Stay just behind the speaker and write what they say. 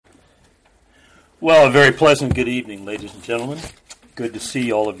Well, a very pleasant good evening, ladies and gentlemen. Good to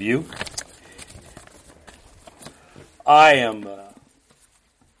see all of you. I am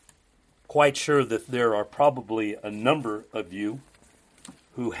quite sure that there are probably a number of you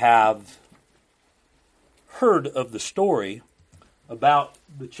who have heard of the story about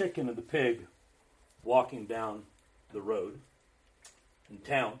the chicken and the pig walking down the road in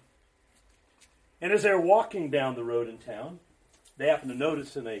town. And as they're walking down the road in town, they happen to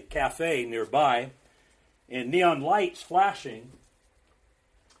notice in a cafe nearby, and neon lights flashing,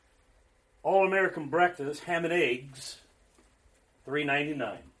 all-American breakfast, ham and eggs,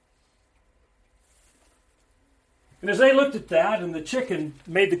 $3.99. And as they looked at that, and the chicken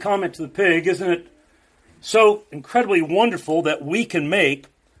made the comment to the pig, isn't it so incredibly wonderful that we can make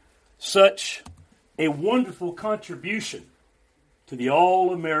such a wonderful contribution to the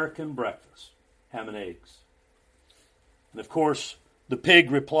all-American breakfast, ham and eggs? And of course, the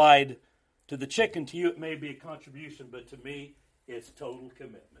pig replied to the chicken, to you it may be a contribution, but to me it's total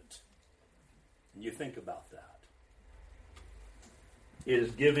commitment. And you think about that. It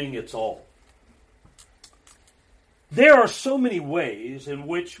is giving its all. There are so many ways in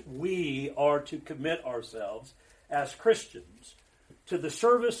which we are to commit ourselves as Christians to the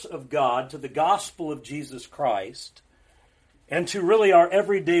service of God, to the gospel of Jesus Christ, and to really our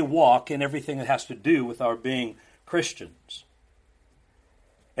everyday walk and everything that has to do with our being Christians.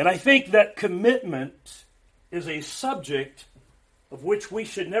 And I think that commitment is a subject of which we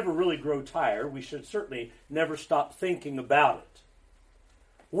should never really grow tired. We should certainly never stop thinking about it.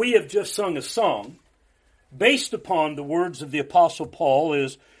 We have just sung a song based upon the words of the Apostle Paul,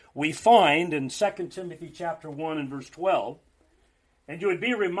 as we find in 2 Timothy chapter 1 and verse 12. And you would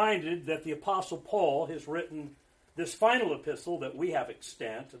be reminded that the Apostle Paul has written this final epistle that we have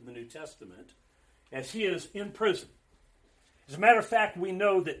extant of the New Testament as he is in prison. As a matter of fact, we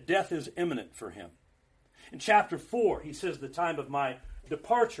know that death is imminent for him. In chapter 4, he says, the time of my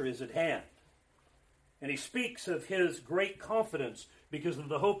departure is at hand. And he speaks of his great confidence because of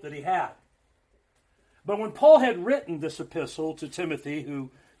the hope that he had. But when Paul had written this epistle to Timothy,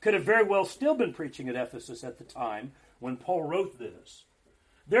 who could have very well still been preaching at Ephesus at the time when Paul wrote this,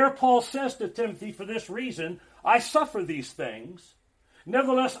 there Paul says to Timothy, for this reason, I suffer these things.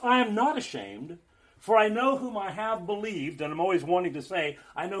 Nevertheless, I am not ashamed, for I know whom I have believed. And I'm always wanting to say,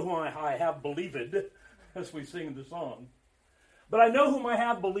 I know whom I have believed, as we sing the song. But I know whom I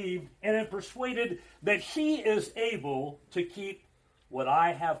have believed, and am persuaded that he is able to keep what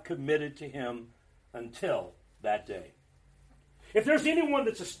I have committed to him until that day. If there's anyone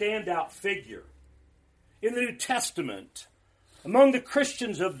that's a standout figure in the New Testament, among the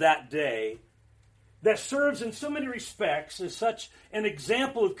Christians of that day, that serves in so many respects as such an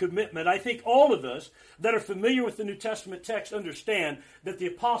example of commitment, I think all of us that are familiar with the New Testament text understand that the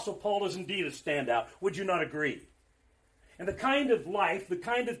Apostle Paul is indeed a standout. Would you not agree? And the kind of life, the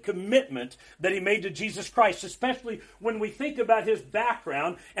kind of commitment that he made to Jesus Christ, especially when we think about his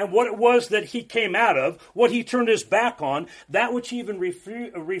background and what it was that he came out of, what he turned his back on, that which he even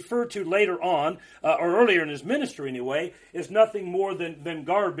referred to later on, or earlier in his ministry anyway, is nothing more than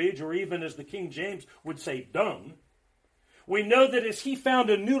garbage, or even as the King James would say, dung. We know that as he found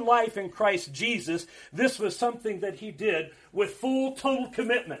a new life in Christ Jesus, this was something that he did with full, total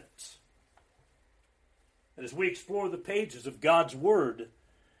commitment. And as we explore the pages of God's Word,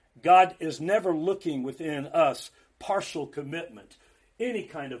 God is never looking within us partial commitment, any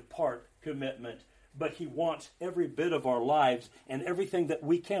kind of part commitment, but he wants every bit of our lives and everything that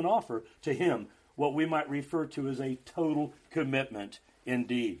we can offer to him, what we might refer to as a total commitment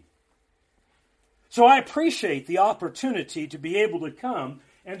indeed. So I appreciate the opportunity to be able to come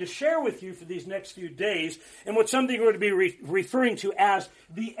and to share with you for these next few days, and what something we're going to be referring to as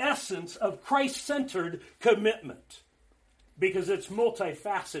the essence of Christ-centered commitment. Because it's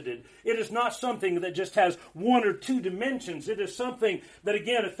multifaceted. It is not something that just has one or two dimensions. It is something that,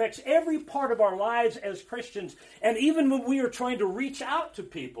 again, affects every part of our lives as Christians. And even when we are trying to reach out to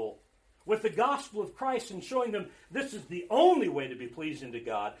people with the gospel of Christ and showing them this is the only way to be pleasing to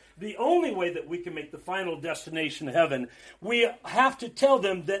God, the only way that we can make the final destination heaven, we have to tell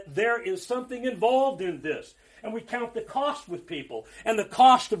them that there is something involved in this. And we count the cost with people, and the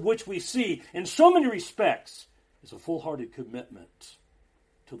cost of which we see in so many respects is a full-hearted commitment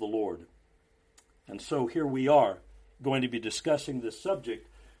to the Lord. And so here we are going to be discussing this subject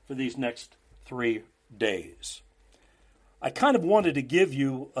for these next 3 days. I kind of wanted to give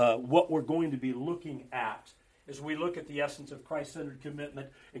you what we're going to be looking at as we look at the essence of Christ-centered commitment,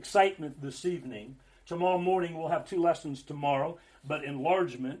 excitement this evening. Tomorrow morning we'll have 2 lessons tomorrow, but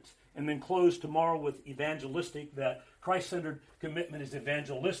enlargement, and then close tomorrow with evangelistic, that Christ-centered commitment is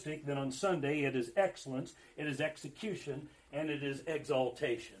evangelistic, then on Sunday it is excellence, it is execution, and it is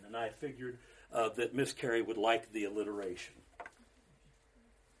exaltation. And I figured that Miss Carey would like the alliteration.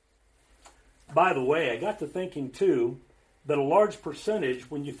 By the way, I got to thinking, too, that a large percentage,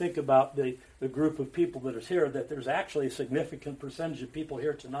 when you think about the group of people that is here, that there's actually a significant percentage of people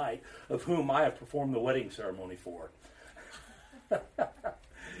here tonight of whom I have performed the wedding ceremony for.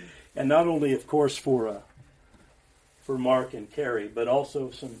 And not only, of course, for Mark and Carrie, but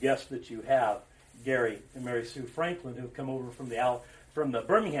also some guests that you have, Gary and Mary Sue Franklin, who have come over from the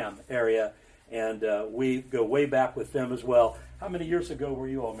Birmingham area, and we go way back with them as well. How many years ago were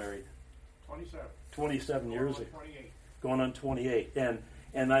you all married? 27. 27 years ago. 28. Going on 28.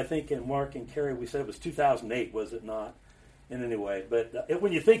 And I think in Mark and Carrie, we said it was 2008, was it not? In any way. But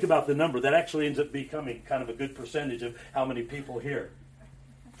when you think about the number, that actually ends up becoming kind of a good percentage of how many people here.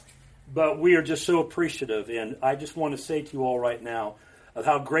 But we are just so appreciative, and I just want to say to you all right now of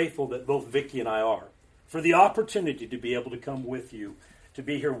how grateful that both Vicki and I are for the opportunity to be able to come with you, to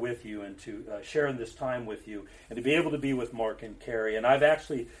be here with you, and to share in this time with you, and to be able to be with Mark and Carrie. And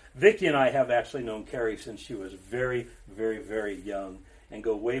Vicki and I have actually known Carrie since she was very, very, very young, and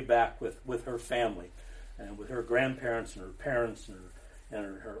go way back with her family, and with her grandparents and her parents and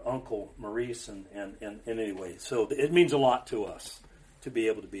her uncle Maurice, and anyway. So it means a lot to us to be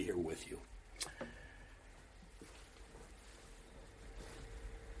able to be here with you.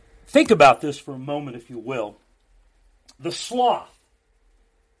 Think about this for a moment, if you will. The sloth.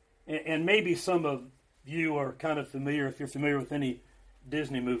 And maybe some of you are kind of familiar, if you're familiar with any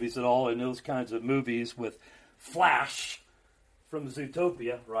Disney movies at all, and those kinds of movies with Flash from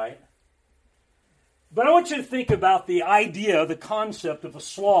Zootopia, right? But I want you to think about the idea, the concept of a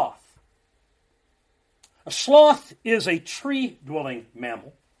sloth. A sloth is a tree-dwelling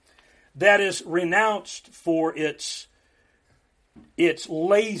mammal that is renounced for its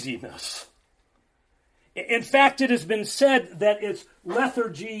laziness. In fact, it has been said that its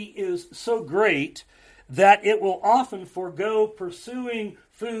lethargy is so great that it will often forego pursuing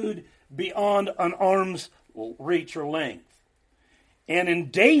food beyond an arm's reach or length, and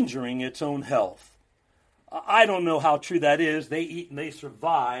endangering its own health. I don't know how true that is. They eat and they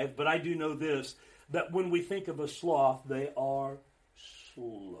survive, but I do know this, that when we think of a sloth, they are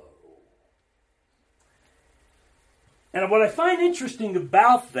slow. And what I find interesting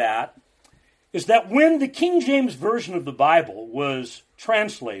about that is that when the King James Version of the Bible was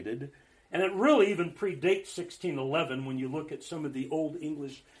translated, and it really even predates 1611 when you look at some of the Old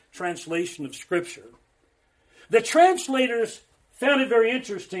English translation of Scripture, the translators found it very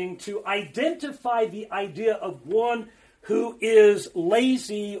interesting to identify the idea of one who is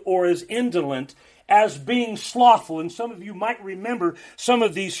lazy or is indolent as being slothful. And some of you might remember some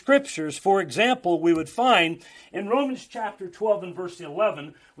of these scriptures. For example, we would find in Romans chapter 12 and verse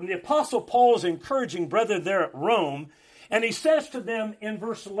 11, when the Apostle Paul is encouraging brethren there at Rome, and he says to them in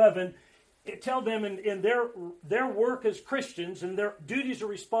verse 11, tell them in their work as Christians and their duties or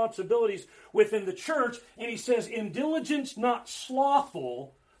responsibilities within the church, and he says, in diligence not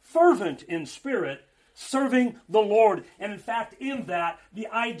slothful, fervent in spirit, serving the Lord. And in fact, in that, the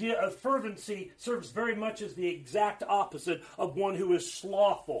idea of fervency serves very much as the exact opposite of one who is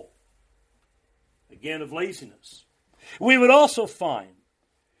slothful. Again, of laziness. We would also find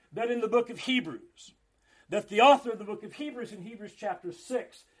that in the book of Hebrews, that the author of the book of Hebrews in Hebrews chapter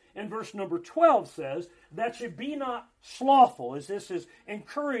 6 and verse number 12 says that you be not slothful, as this is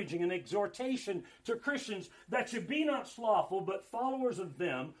encouraging an exhortation to Christians, that you be not slothful, but followers of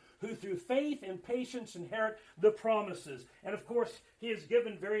them who through faith and patience inherit the promises. And of course, he has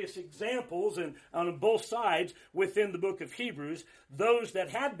given various examples and on both sides within the book of Hebrews, those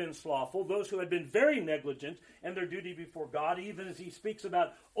that had been slothful, those who had been very negligent in their duty before God, even as he speaks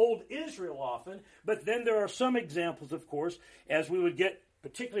about old Israel often. But then there are some examples, of course, as we would get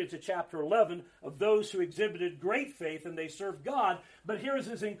particularly to chapter 11, of those who exhibited great faith and they served God. But here is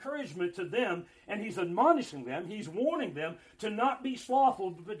his encouragement to them, and he's admonishing them, he's warning them to not be slothful,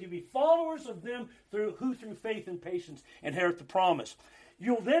 but to be followers of them who through faith and patience inherit the promise.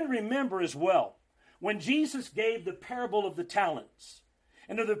 You'll then remember as well, when Jesus gave the parable of the talents,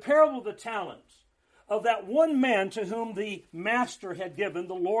 and in the parable of the talents, of that one man to whom the master had given,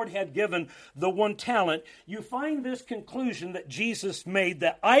 the Lord had given the one talent, you find this conclusion that Jesus made.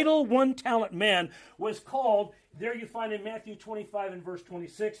 The idle one talent man was called, there you find in Matthew 25 and verse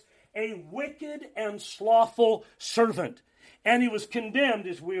 26, a wicked and slothful servant. And he was condemned,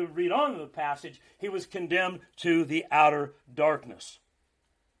 as we would read on in the passage, he was condemned to the outer darkness.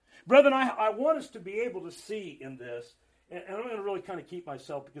 Brethren, I want us to be able to see in this and I'm going to really kind of keep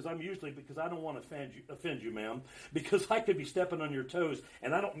myself because I don't want to offend you, ma'am, because I could be stepping on your toes,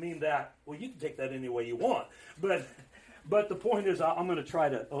 and I don't mean that. Well, you can take that any way you want, but the point is I'm going to try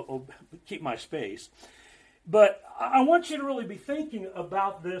to keep my space. But I want you to really be thinking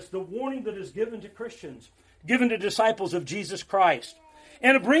about this, the warning that is given to Christians, given to disciples of Jesus Christ.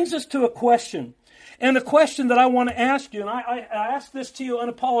 And it brings us to a question. And the question that I want to ask you, and I ask this to you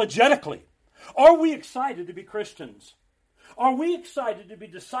unapologetically, are we excited to be Christians? Are we excited to be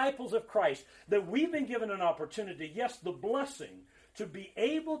disciples of Christ, that we've been given an opportunity, yes, the blessing, to be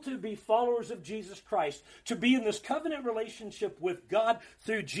able to be followers of Jesus Christ, to be in this covenant relationship with God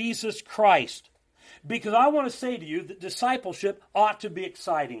through Jesus Christ? Because I want to say to you that discipleship ought to be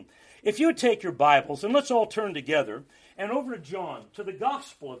exciting. If you would take your Bibles, and let's all turn together, and over to John, to the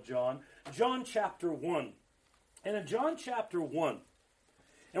Gospel of John, John chapter 1. And in John chapter 1,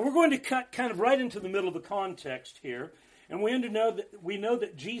 and we're going to cut kind of right into the middle of the context here, and we know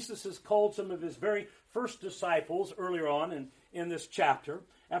that Jesus has called some of his very first disciples earlier on in this chapter,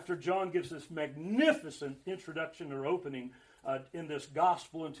 after John gives this magnificent introduction or opening in this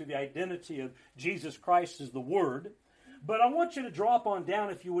gospel into the identity of Jesus Christ as the Word. But I want you to drop on down,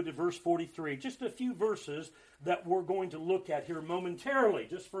 if you would, to verse 43. Just a few verses that we're going to look at here momentarily,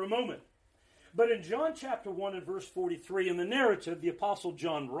 just for a moment. But in John chapter 1 and verse 43, in the narrative, the Apostle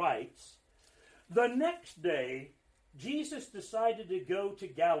John writes, "The next day, Jesus decided to go to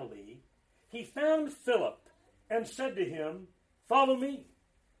Galilee. He found Philip and said to him, 'Follow me.'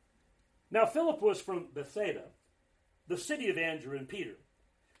 Now Philip was from Bethsaida, the city of Andrew and Peter.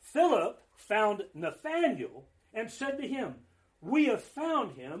 Philip found Nathanael and said to him, 'We have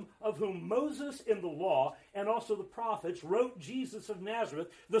found him of whom Moses in the law and also the prophets wrote, Jesus of Nazareth,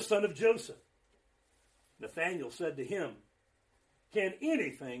 the son of Joseph.' Nathanael said to him, 'Can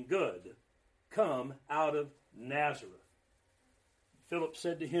anything good come out of Nazareth?' Philip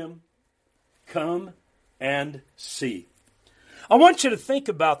said to him, 'Come and see.'" I want you to think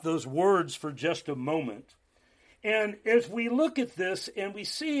about those words for just a moment. And as we look at this, and we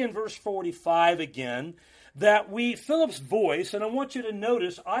see in verse 45 again, that Philip's voice, and I want you to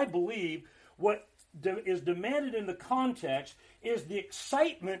notice, I believe, what is demanded in the context is the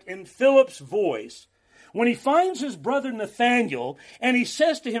excitement in Philip's voice when he finds his brother Nathanael, and he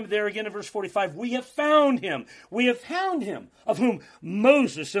says to him there again in verse 45, "We have found him. We have found him of whom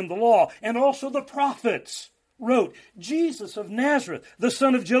Moses in the law and also the prophets wrote, Jesus of Nazareth, the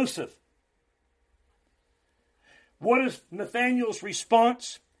son of Joseph." What is Nathanael's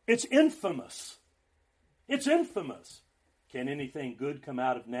response? It's infamous. It's infamous. Can anything good come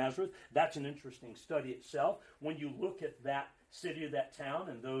out of Nazareth? That's an interesting study itself. When you look at that city or that town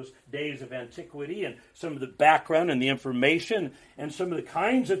in those days of antiquity and some of the background and the information and some of the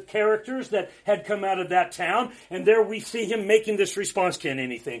kinds of characters that had come out of that town, and there we see him making this response, can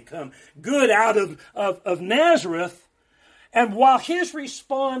anything come good out of Nazareth? And while his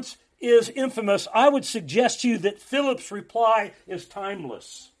response is infamous, I would suggest to you that Philip's reply is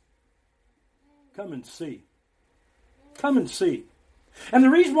timeless. Come and see. Come and see. And the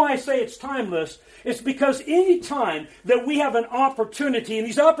reason why I say it's timeless is because any time that we have an opportunity, and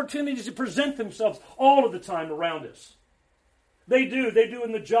these opportunities present themselves all of the time around us. They do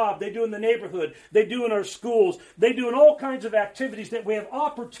in the job, they do in the neighborhood, they do in our schools, they do in all kinds of activities that we have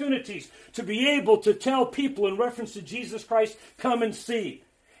opportunities to be able to tell people in reference to Jesus Christ, come and see.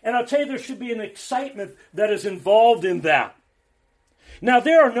 And I'll tell you, there should be an excitement that is involved in that. Now,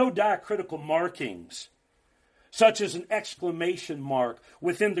 there are no diacritical markings, such as an exclamation mark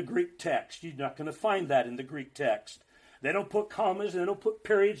within the Greek text. You're not going to find that in the Greek text. They don't put commas, they don't put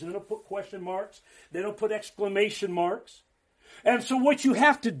periods, they don't put question marks, they don't put exclamation marks. And so what you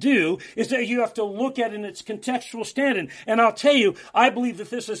have to do is that you have to look at it in its contextual standing. And I'll tell you, I believe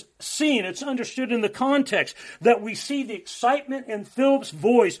that this is seen, it's understood in the context, that we see the excitement in Philip's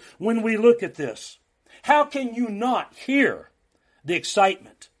voice when we look at this. How can you not hear the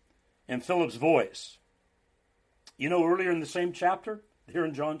excitement in Philip's voice? You know, earlier in the same chapter, here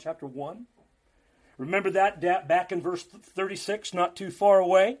in John chapter 1, remember that back in verse 36, not too far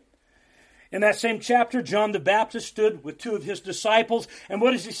away? In that same chapter, John the Baptist stood with two of his disciples, and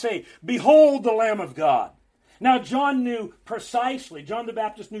what does he say? "Behold the Lamb of God." Now, John the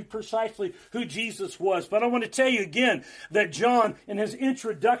Baptist knew precisely who Jesus was. But I want to tell you again that John, in his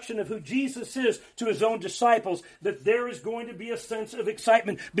introduction of who Jesus is to his own disciples, that there is going to be a sense of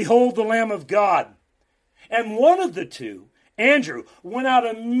excitement. Behold the Lamb of God. And one of the two, Andrew, went out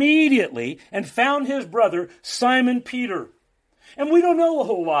immediately and found his brother Simon Peter. And we don't know a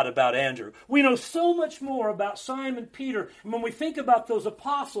whole lot about Andrew. We know so much more about Simon Peter. And when we think about those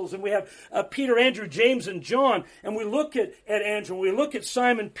apostles, and we have Peter, Andrew, James, and John, and we look at Andrew, we look at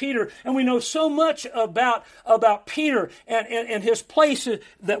Simon Peter, and we know so much about Peter and his place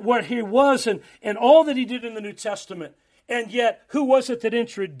that where he was and all that he did in the New Testament. And yet, who was it that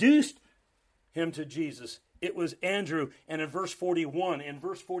introduced him to Jesus? It was Andrew. And in verse 41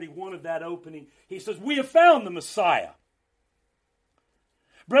 of that opening, he says, "We have found the Messiah."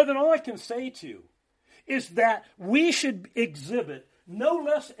 Brethren, all I can say to you is that we should exhibit no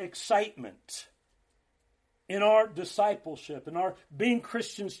less excitement in our discipleship, in our being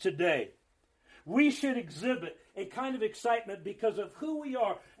Christians today. We should exhibit a kind of excitement because of who we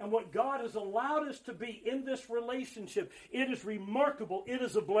are and what God has allowed us to be in this relationship. It is remarkable. It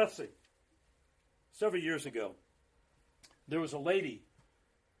is a blessing. Several years ago, there was a lady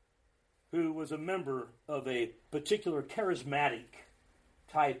who was a member of a particular charismatic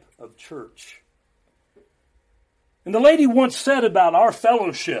type of church. And the lady once said about our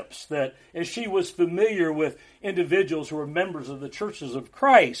fellowships that as she was familiar with individuals who were members of the churches of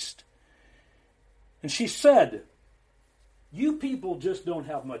Christ, and she said, "You people just don't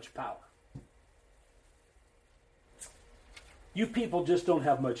have much power. You people just don't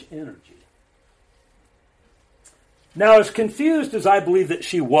have much energy." Now, as confused as I believe that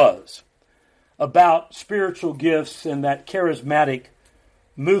she was about spiritual gifts and that charismatic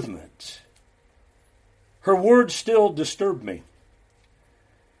movement, her words still disturb me.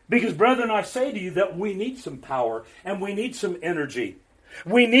 Because, brethren, I say to you that we need some power and we need some energy.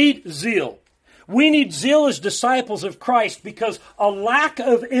 We need zeal. We need zeal as disciples of Christ because a lack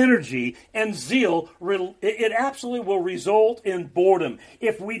of energy and zeal, it absolutely will result in boredom.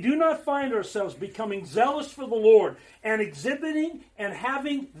 If we do not find ourselves becoming zealous for the Lord and exhibiting and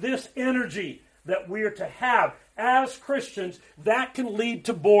having this energy that we are to have as Christians, that can lead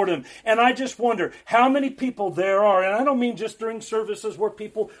to boredom. And I just wonder how many people there are, and I don't mean just during services where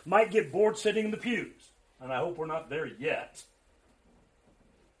people might get bored sitting in the pews, and I hope we're not there yet.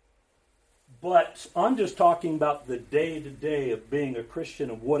 But I'm just talking about the day-to-day of being a Christian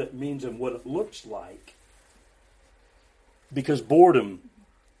and what it means and what it looks like. Because boredom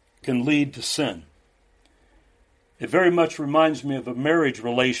can lead to sin. It very much reminds me of a marriage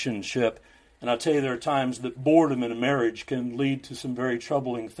relationship. And I'll tell you there are times that boredom in a marriage can lead to some very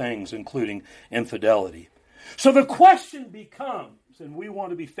troubling things, including infidelity. So the question becomes, and we want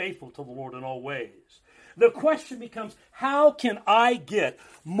to be faithful to the Lord in all ways, the question becomes, how can I get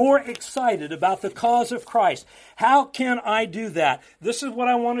more excited about the cause of Christ? How can I do that? This is what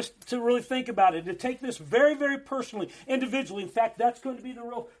I want us to really think about it, to take this very, very personally, individually. In fact, that's going to be the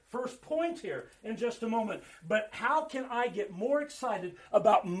real first point here in just a moment. But how can I get more excited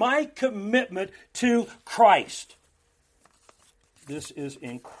about my commitment to Christ? This is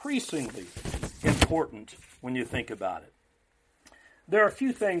increasingly important when you think about it. There are a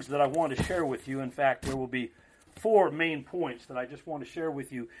few things that I want to share with you. In fact, there will be 4 main points that I just want to share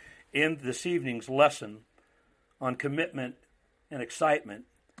with you in this evening's lesson on commitment and excitement.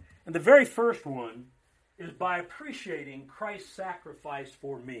 And the very first one is by appreciating Christ's sacrifice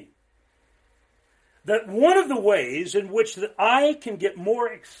for me. That one of the ways in which that I can get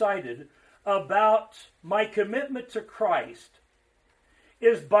more excited about my commitment to Christ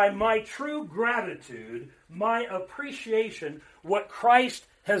is by my true gratitude, my appreciation, what Christ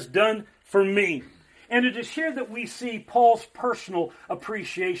has done for me. And it is here that we see Paul's personal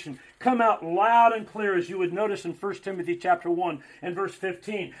appreciation come out loud and clear, as you would notice in 1 Timothy chapter 1 and verse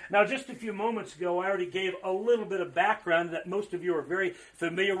 15. Now, just a few moments ago, I already gave a little bit of background that most of you are very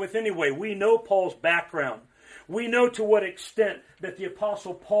familiar with anyway. We know Paul's background. We know to what extent that the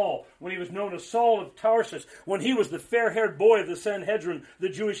Apostle Paul, when he was known as Saul of Tarsus, when he was the fair-haired boy of the Sanhedrin, the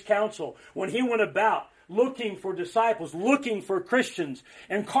Jewish council, when he went about looking for disciples, looking for Christians,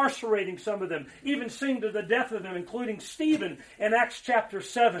 incarcerating some of them, even seeing to the death of them, including Stephen in Acts chapter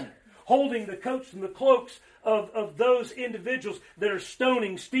 7, holding the coats and the cloaks of those individuals that are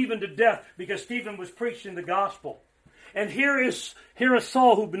stoning Stephen to death because Stephen was preaching the gospel. And here is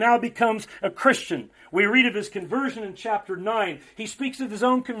Saul, who now becomes a Christian. We read of his conversion in chapter 9. He speaks of his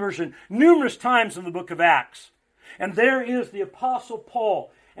own conversion numerous times in the book of Acts. And there is the Apostle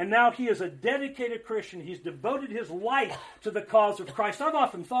Paul. And now he is a dedicated Christian. He's devoted his life to the cause of Christ. I've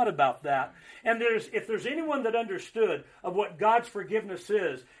often thought about that. And if there's anyone that understood of what God's forgiveness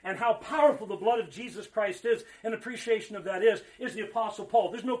is and how powerful the blood of Jesus Christ is, and appreciation of that is the Apostle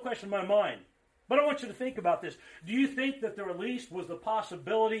Paul. There's no question in my mind. But I want you to think about this. Do you think that there at least was the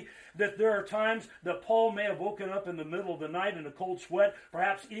possibility that there are times that Paul may have woken up in the middle of the night in a cold sweat,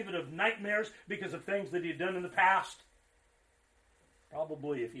 perhaps even of nightmares because of things that he had done in the past?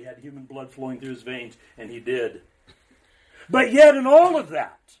 Probably if he had human blood flowing through his veins, and he did. But yet in all of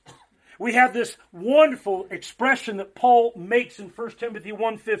that, we have this wonderful expression that Paul makes in 1 Timothy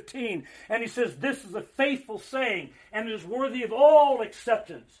 1:15. And he says, this is a faithful saying, and it is worthy of all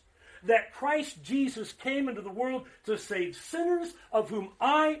acceptance, that Christ Jesus came into the world to save sinners, of whom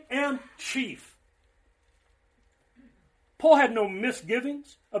I am chief. Paul had no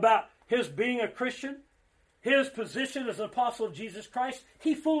misgivings about his being a Christian, his position as an apostle of Jesus Christ.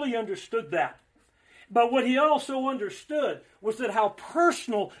 He fully understood that. But what he also understood was that how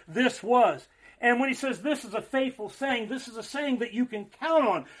personal this was. And when he says this is a faithful saying, this is a saying that you can count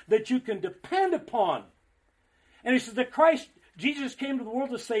on, that you can depend upon. And he says that Christ Jesus came to the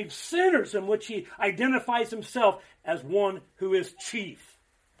world to save sinners, in which he identifies himself as one who is chief.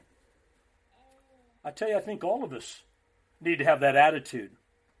 I tell you, I think all of us need to have that attitude.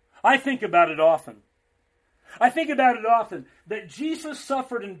 I think about it often. I think about it often that Jesus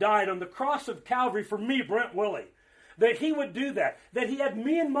suffered and died on the cross of Calvary for me, Brent Willie. That he would do that. That he had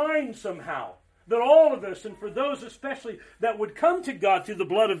me in mind somehow. That all of us, and for those especially that would come to God through the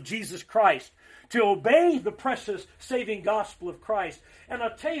blood of Jesus Christ, to obey the precious saving gospel of Christ. And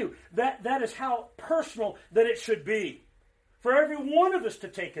I'll tell you, that is how personal that it should be. For every one of us to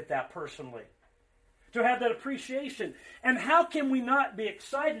take it that personally. To have that appreciation. And how can we not be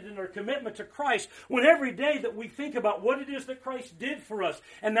excited in our commitment to Christ when every day that we think about what it is that Christ did for us,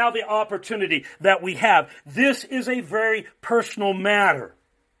 and now the opportunity that we have. This is a very personal matter.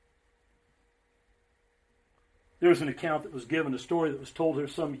 There was an account that was given, a story that was told here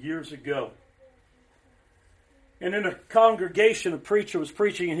some years ago. And in a congregation, a preacher was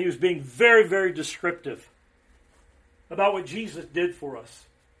preaching, and he was being very, very descriptive about what Jesus did for us.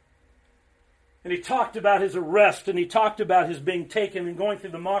 And he talked about his arrest, and he talked about his being taken and going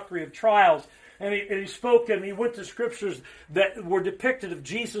through the mockery of trials. And he spoke, and he went to scriptures that were depicted of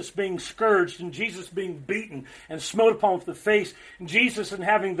Jesus being scourged, and Jesus being beaten and smote upon with the face, and Jesus and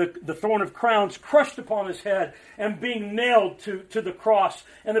having the thorn of crowns crushed upon his head, and being nailed to the cross.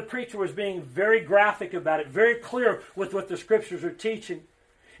 And the preacher was being very graphic about it, very clear with what the scriptures are teaching.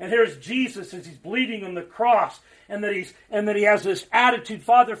 And here's Jesus as he's bleeding on the cross, and that he has this attitude,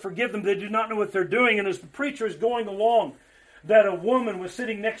 Father, forgive them, they do not know what they're doing. And as the preacher is going along, that a woman was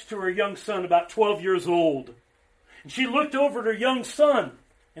sitting next to her young son, about 12 years old. And she looked over at her young son,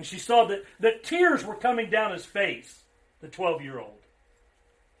 and she saw that tears were coming down his face, the 12-year-old.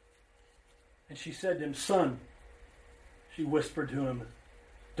 And she said to him, son, she whispered to him,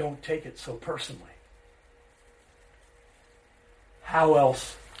 don't take it so personally. How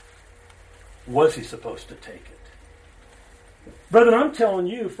else was he supposed to take it? Brethren, I'm telling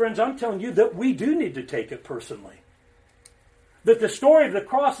you, friends, I'm telling you that we do need to take it personally. That the story of the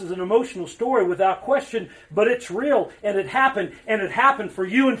cross is an emotional story without question, but it's real, and it happened for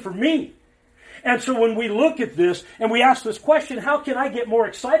you and for me. And so when we look at this and we ask this question, how can I get more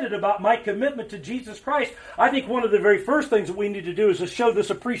excited about my commitment to Jesus Christ? I think one of the very first things that we need to do is to show this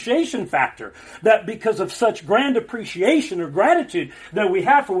appreciation factor. That because of such grand appreciation or gratitude that we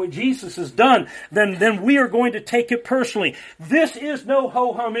have for what Jesus has done, then we are going to take it personally. This is no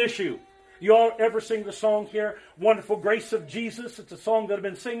ho-hum issue. You all ever sing the song here, Wonderful Grace of Jesus? It's a song that I've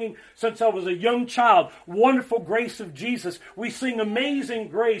been singing since I was a young child. Wonderful Grace of Jesus. We sing Amazing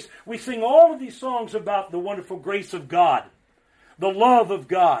Grace. We sing all of these songs about the wonderful grace of God, the love of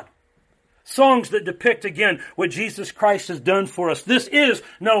God. Songs that depict, again, what Jesus Christ has done for us. This is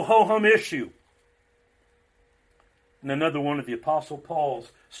no ho-hum issue. And another one of the Apostle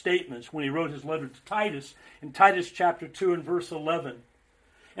Paul's statements when he wrote his letter to Titus, in Titus chapter 2 and verse 11.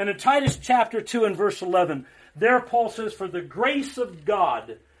 And in Titus chapter 2 and verse 11, there Paul says, for the grace of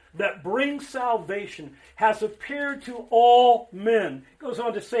God that brings salvation has appeared to all men. He goes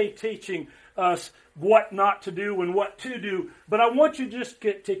on to say, teaching us what not to do and what to do. But I want you just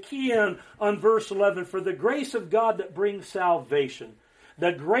to key in on verse 11, for the grace of God that brings salvation.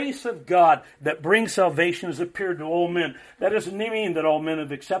 The grace of God that brings salvation has appeared to all men. That doesn't mean that all men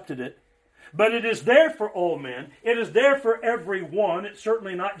have accepted it. But it is there for all men. It is there for everyone. It's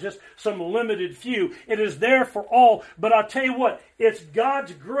certainly not just some limited few. It is there for all. But I'll tell you what, it's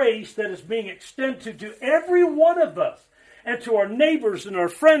God's grace that is being extended to every one of us, and to our neighbors and our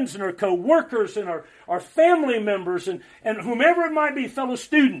friends and our co-workers and our family members and whomever it might be, fellow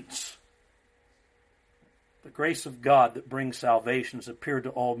students. The grace of God that brings salvation has appeared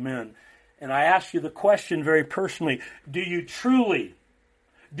to all men. And I ask you the question very personally, do you truly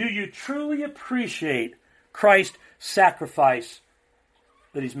appreciate Christ's sacrifice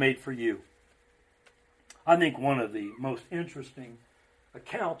that He's made for you? I think one of the most interesting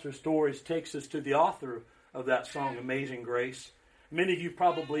accounts or stories takes us to the author of that song, Amazing Grace. Many of you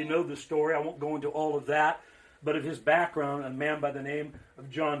probably know the story. I won't go into all of that, but of his background, a man by the name of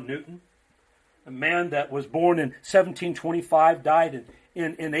John Newton, a man that was born in 1725, died in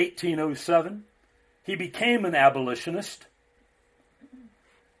 1807. He became an abolitionist.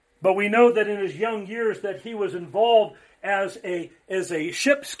 But we know that in his young years that he was involved as a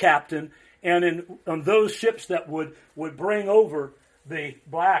ship's captain, and on those ships that would bring over the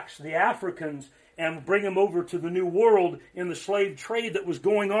blacks, the Africans, and bring them over to the New World in the slave trade that was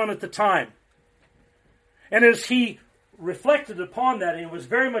going on at the time. And as he reflected upon that, and he was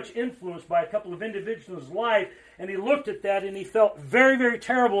very much influenced by a couple of individuals in his life, and he looked at that and he felt very, very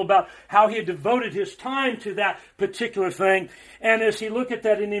terrible about how he had devoted his time to that particular thing. And as he looked at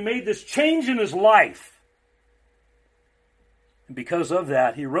that and he made this change in his life, and because of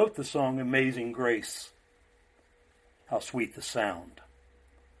that, he wrote the song Amazing Grace. How sweet the sound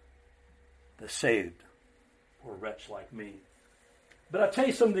that saved a poor wretch like me. But I'll tell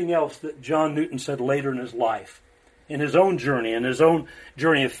you something else that John Newton said later in his life, in his own journey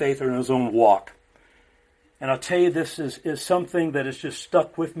of faith or in his own walk. And I'll tell you, this is something that has just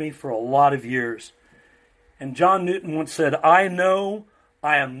stuck with me for a lot of years. And John Newton once said, I know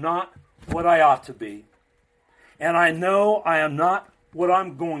I am not what I ought to be. And I know I am not what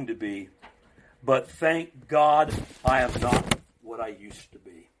I'm going to be. But thank God I am not what I used to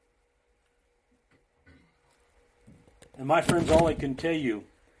be. And my friends, all I can tell you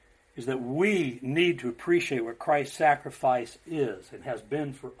is that we need to appreciate what Christ's sacrifice is and has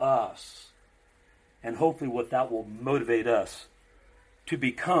been for us. And hopefully what that will motivate us to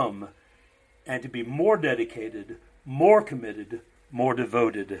become and to be more dedicated, more committed, more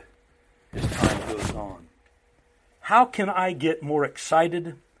devoted as time goes on. How can I get more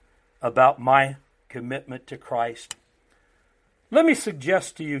excited about my commitment to Christ? Let me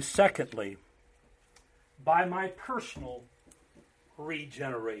suggest to you, secondly, by my personal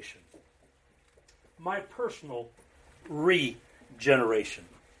regeneration. My personal regeneration.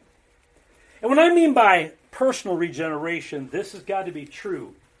 And what I mean by personal regeneration, this has got to be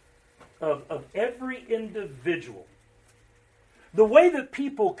true of every individual. The way that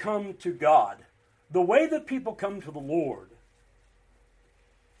people come to God, the way that people come to the Lord,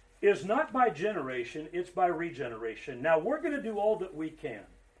 is not by generation, it's by regeneration. Now, we're going to do all that we can.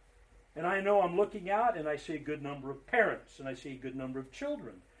 And I know I'm looking out and I see a good number of parents, and I see a good number of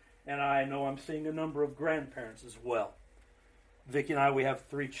children, and I know I'm seeing a number of grandparents as well. Vicki and I, we have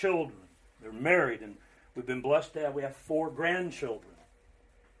 3 children. They're married, and we've been blessed to we have 4 grandchildren.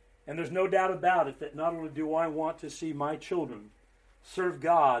 And there's no doubt about it that not only do I want to see my children serve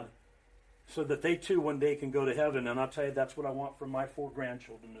God so that they too one day can go to heaven, and I'll tell you that's what I want for my 4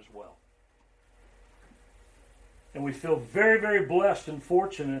 grandchildren as well. And we feel very, very blessed and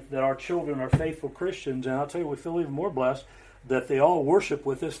fortunate that our children are faithful Christians, and I'll tell you we feel even more blessed that they all worship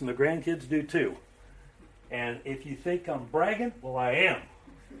with us and the grandkids do too. And if you think I'm bragging, well, I am.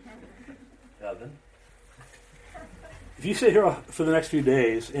 Evan. If you sit here for the next few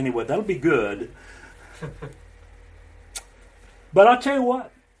days, anyway, that'll be good. But I'll tell you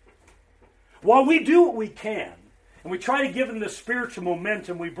what. While we do what we can, and we try to give them this spiritual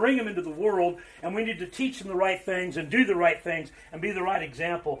momentum, we bring them into the world, and we need to teach them the right things and do the right things and be the right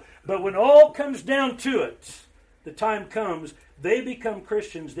example. But when all comes down to it, the time comes, they become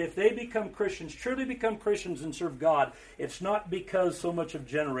Christians. If they become Christians, truly become Christians and serve God, it's not because so much of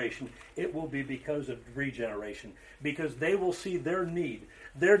generation. It will be because of regeneration. Because they will see their need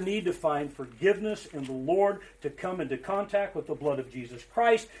to find forgiveness in the Lord, to come into contact with the blood of Jesus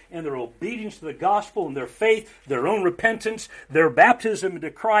Christ, and their obedience to the gospel and their faith, their own repentance, their baptism into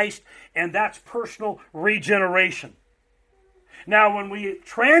Christ, and that's personal regeneration. Now, when we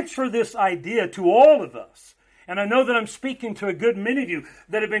transfer this idea to all of us, and I know that I'm speaking to a good many of you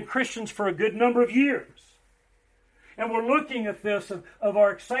that have been Christians for a good number of years. And we're looking at this of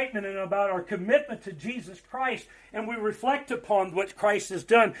our excitement and about our commitment to Jesus Christ. And we reflect upon what Christ has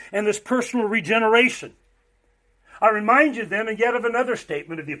done and this personal regeneration. I remind you then yet of another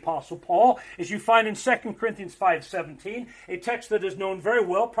statement of the Apostle Paul, as you find in 2 Corinthians 5:17, a text that is known very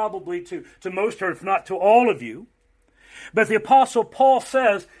well, probably to most or if not to all of you. But the Apostle Paul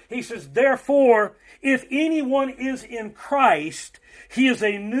says, he says, therefore, if anyone is in Christ, he is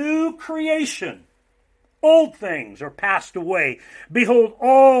a new creation. Old things are passed away. Behold,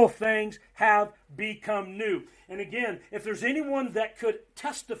 all things have become new. And again, if there's anyone that could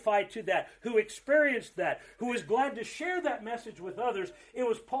testify to that, who experienced that, who is glad to share that message with others, it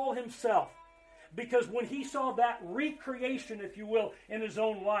was Paul himself. Because when he saw that recreation, if you will, in his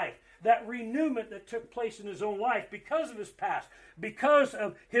own life, that renewment that took place in his own life because of his past, because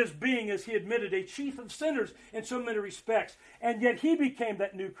of his being, as he admitted, a chief of sinners in so many respects, and yet he became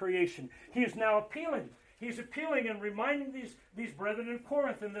that new creation. He is now appealing. He's appealing and reminding these brethren in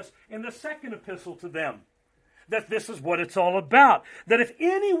Corinth in the second epistle to them that this is what it's all about. That if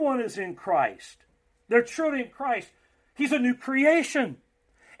anyone is in Christ, they're truly in Christ, he's a new creation.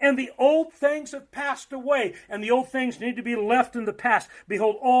 And the old things have passed away, and the old things need to be left in the past.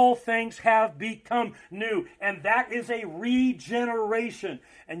 Behold, all things have become new. And that is a regeneration.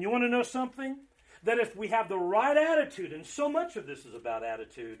 And you want to know something? That if we have the right attitude, and so much of this is about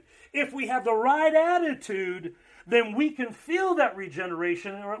attitude, if we have the right attitude, then we can feel that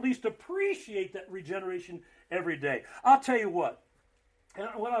regeneration, or at least appreciate that regeneration every day. I'll tell you what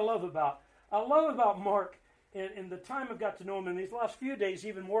I love about Mark, in the time I've got to know him in these last few days,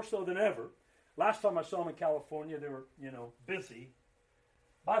 even more so than ever. Last time I saw him in California, they were, busy.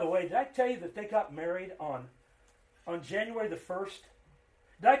 By the way, did I tell you that they got married on January the 1st?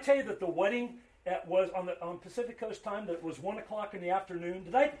 Did I tell you that the wedding was on Pacific Coast time, that was 1 o'clock in the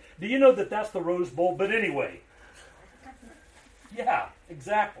afternoon? Do you know that that's the Rose Bowl? But anyway. Yeah,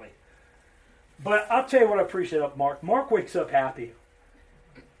 exactly. But I'll tell you what I appreciate of Mark. Mark wakes up happy.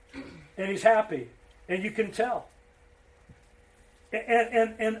 And he's happy. And you can tell.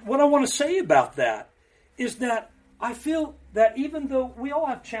 And what I want to say about that is that I feel that even though we all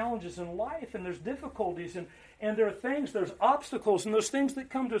have challenges in life, and there's difficulties, and there are things, there's obstacles, and those things that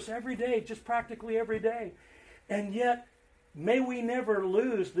come to us every day, just practically every day. And yet, may we never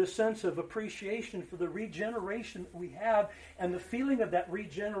lose this sense of appreciation for the regeneration that we have, and the feeling of that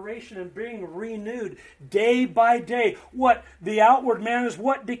regeneration and being renewed day by day. What? The outward man is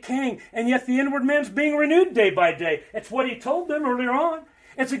what? Decaying. And yet the inward man is being renewed day by day. It's what he told them earlier on.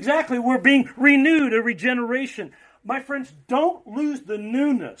 It's exactly, we're being renewed, a regeneration. My friends, don't lose the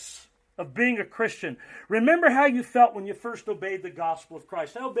newness of being a Christian. Remember how you felt when you first obeyed the gospel of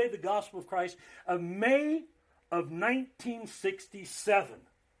Christ. I obeyed the gospel of Christ of May of 1967.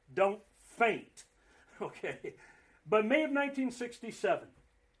 Don't faint. Okay. But May of 1967.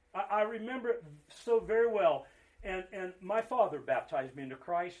 I remember it so very well. And my father baptized me into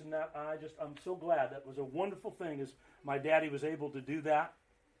Christ, and that I'm so glad. That was a wonderful thing, as my daddy was able to do that.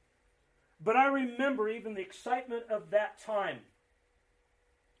 But I remember even the excitement of that time.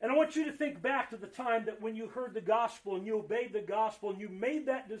 And I want you to think back to the time that when you heard the gospel and you obeyed the gospel and you made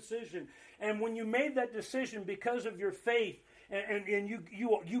that decision. And when you made that decision because of your faith, and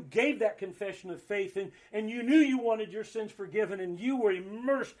you gave that confession of faith, and you knew you wanted your sins forgiven, and you were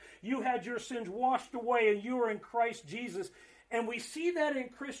immersed, you had your sins washed away, and you were in Christ Jesus. And we see that in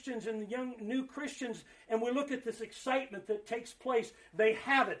Christians and young new Christians, and we look at this excitement that takes place. They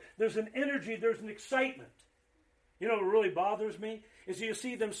have it. There's an energy, there's an excitement. You know what really bothers me? Is you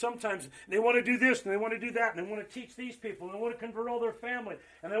see them sometimes, they want to do this, and they want to do that, and they want to teach these people, and they want to convert all their family,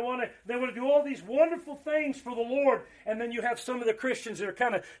 and they want to do all these wonderful things for the Lord, and then you have some of the Christians that are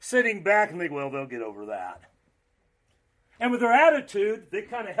kind of sitting back and think, well, they'll get over that. And with their attitude, they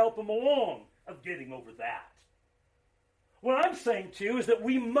kind of help them along of getting over that. What I'm saying to you is that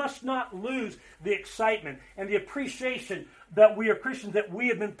we must not lose the excitement and the appreciation that we are Christians, that we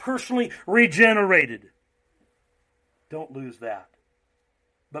have been personally regenerated. Don't lose that.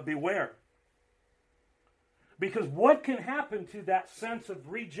 But beware. Because what can happen to that sense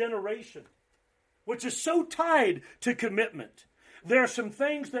of regeneration, which is so tied to commitment? There are some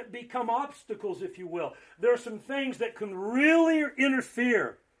things that become obstacles, if you will. There are some things that can really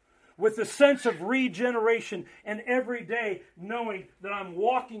interfere with the sense of regeneration, and every day knowing that I'm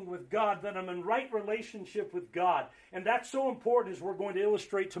walking with God, that I'm in right relationship with God. And that's so important, as we're going to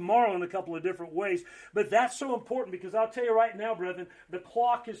illustrate tomorrow in a couple of different ways. But that's so important because I'll tell you right now, brethren, the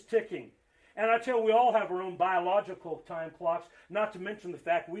clock is ticking. And I tell you, we all have our own biological time clocks, not to mention the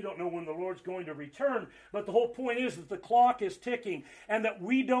fact we don't know when the Lord's going to return. But the whole point is that the clock is ticking, and that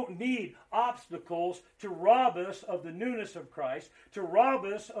we don't need obstacles to rob us of the newness of Christ, to rob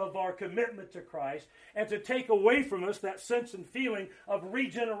us of our commitment to Christ, and to take away from us that sense and feeling of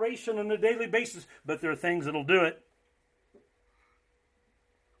regeneration on a daily basis. But there are things that'll do it.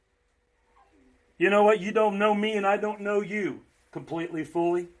 You know what? You don't know me, and I don't know you completely,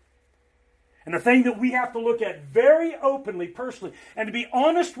 fully. And the thing that we have to look at very openly, personally, and to be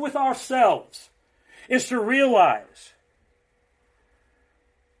honest with ourselves, is to realize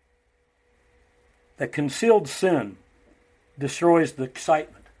that concealed sin destroys the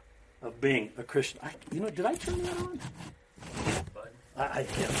excitement of being a Christian. Did I turn that on? I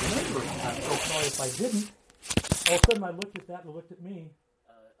can't remember. I'm so sorry if I didn't. All of a sudden I looked at that and looked at me.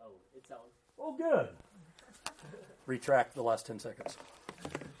 Oh, it's on. Oh, good. Retract the last 10 seconds.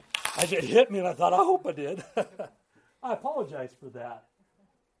 It hit me and I thought, I hope I did. I apologize for that.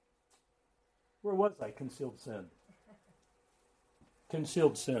 Where was I? Concealed sin.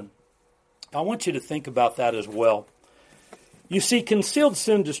 Concealed sin. I want you to think about that as well. You see, concealed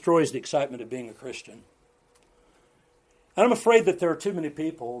sin destroys the excitement of being a Christian. And I'm afraid that there are too many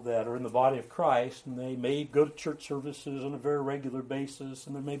people that are in the body of Christ, and they may go to church services on a very regular basis,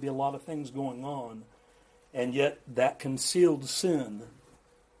 and there may be a lot of things going on, and yet that concealed sin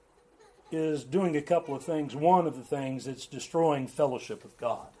is doing a couple of things. One of the things, it's destroying fellowship with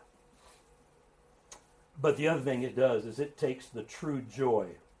God. But the other thing it does is it takes the true joy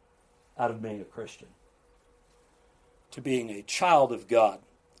out of being a Christian, to being a child of God.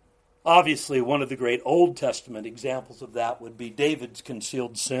 Obviously, one of the great Old Testament examples of that would be David's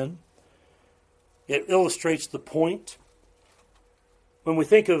concealed sin. It illustrates the point. When we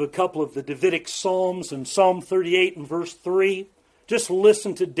think of a couple of the Davidic Psalms, in Psalm 38 and verse 3, just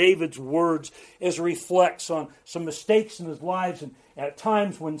listen to David's words as he reflects on some mistakes in his lives and at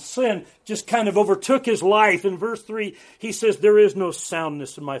times when sin just kind of overtook his life. In verse 3, he says, "There is no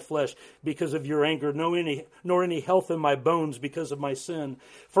soundness in my flesh because of your anger, nor any health in my bones because of my sin.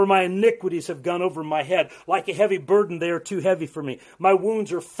 For my iniquities have gone over my head. Like a heavy burden, they are too heavy for me. My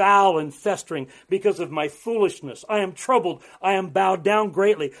wounds are foul and festering because of my foolishness. I am troubled. I am bowed down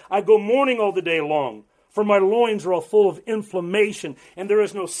greatly. I go mourning all the day long. For my loins are all full of inflammation, and there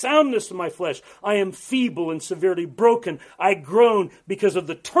is no soundness in my flesh. I am feeble and severely broken. I groan because of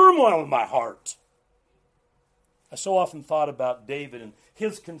the turmoil in my heart." I so often thought about David and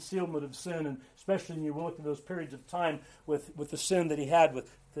his concealment of sin, and especially when you look at those periods of time with the sin that he had with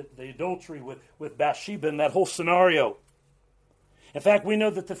the adultery with Bathsheba and that whole scenario. In fact, we know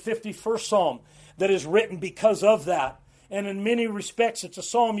that the 51st Psalm that is written because of that, and in many respects, it's a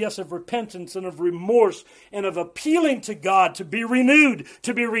psalm, yes, of repentance and of remorse and of appealing to God to be renewed,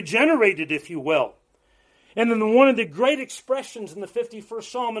 to be regenerated, if you will. And then one of the great expressions in the 51st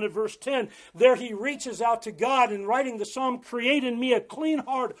Psalm and in verse 10, there he reaches out to God in writing the psalm, "Create in me a clean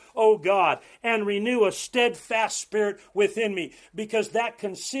heart, O God, and renew a steadfast spirit within me." Because that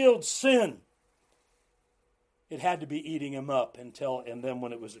concealed sin, it had to be eating him up and then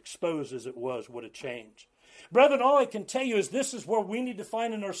when it was exposed as it was, what a change. Brethren, all I can tell you is this is where we need to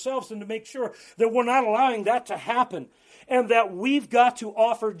find in ourselves and to make sure that we're not allowing that to happen. And that we've got to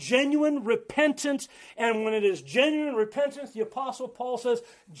offer genuine repentance. And when it is genuine repentance, the Apostle Paul says,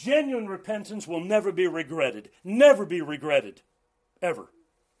 genuine repentance will never be regretted. Never be regretted. Ever.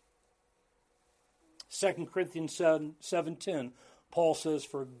 2 Corinthians 7:10, Paul says,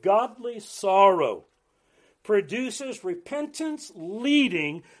 "For godly sorrow produces repentance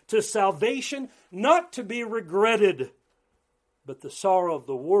leading to salvation, not to be regretted. But the sorrow of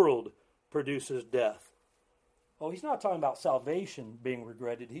the world produces death." Oh, he's not talking about salvation being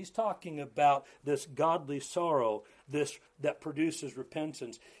regretted. He's talking about this godly sorrow, that produces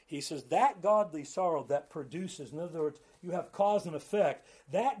repentance. He says that godly sorrow that produces, in other words, you have cause and effect.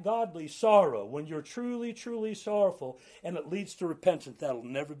 That godly sorrow, when you're truly, truly sorrowful, and it leads to repentance, that'll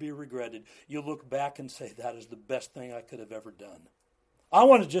never be regretted. You look back and say, that is the best thing I could have ever done. I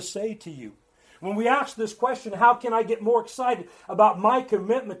want to just say to you, when we ask this question, how can I get more excited about my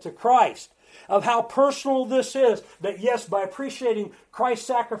commitment to Christ? Of how personal this is, that yes, by appreciating Christ's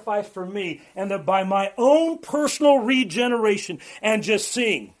sacrifice for me, and that by my own personal regeneration, and just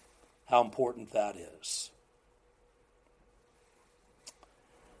seeing how important that is.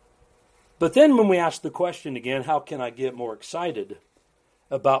 But then when we ask the question again, how can I get more excited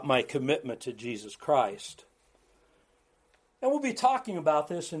about my commitment to Jesus Christ? And we'll be talking about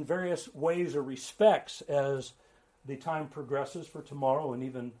this in various ways or respects as the time progresses for tomorrow and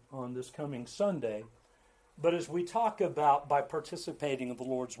even on this coming Sunday. But as we talk about by participating in the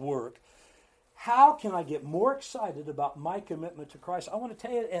Lord's work, how can I get more excited about my commitment to Christ? I want to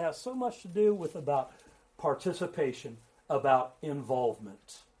tell you it has so much to do with about participation, about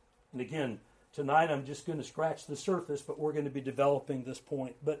involvement. And again, tonight I'm just going to scratch the surface, but we're going to be developing this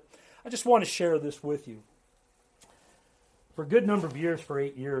point. But I just want to share this with you. For a good number of years, for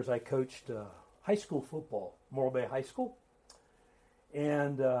 8 years, I coached high school football, Morro Bay High School,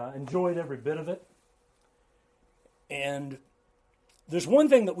 and enjoyed every bit of it. And there's one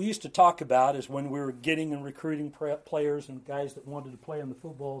thing that we used to talk about is when we were getting and recruiting players and guys that wanted to play on the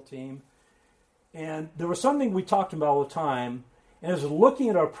football team. And there was something we talked about all the time, and as looking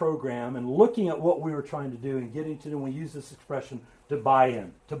at our program and looking at what we were trying to do and getting to do, and we use this expression, to buy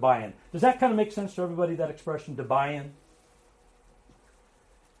in. Does that kind of make sense to everybody, that expression, to buy in?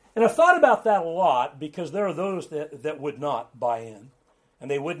 And I've thought about that a lot because there are those that would not buy in.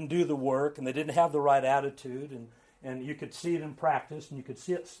 and they wouldn't do the work, and they didn't have the right attitude, and you could see it in practice, and you could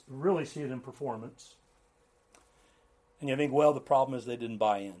really see it in performance. And you think, well, the problem is they didn't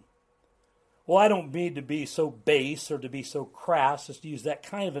buy in. Well, I don't mean to be so base or to be so crass as to use that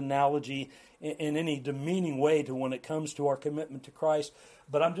kind of analogy in any demeaning way to when it comes to our commitment to Christ.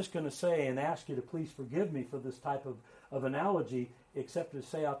 But I'm just going to say and ask you to please forgive me for this type of analogy, except to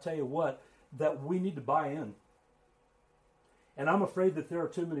say, I'll tell you what, that we need to buy in. And I'm afraid that there are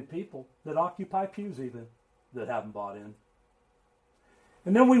too many people that occupy pews even that haven't bought in.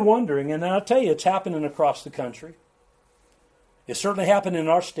 And then we're wondering, and I'll tell you, it's happening across the country. It certainly happened in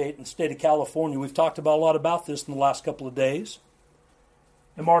our state, in the state of California. We've talked about a lot about this in the last couple of days.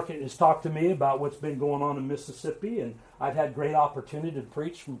 And Mark has talked to me about what's been going on in Mississippi, and I've had great opportunity to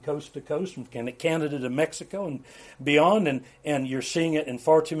preach from coast to coast, from Canada to Mexico and beyond, and you're seeing it in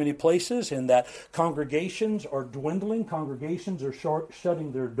far too many places, in that congregations are dwindling, congregations are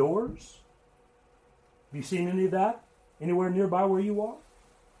shutting their doors. Have you seen any of that anywhere nearby where you are?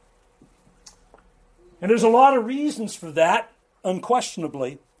 And there's a lot of reasons for that,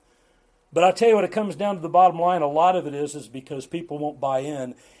 unquestionably. But I'll tell you what, it comes down to the bottom line. A lot of it is because people won't buy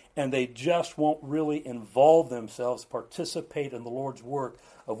in, and they just won't really involve themselves, participate in the Lord's work,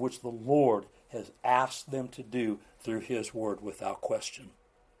 of which the Lord has asked them to do through His Word without question.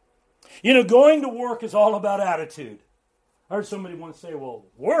 You know, going to work is all about attitude. I heard somebody once say, well,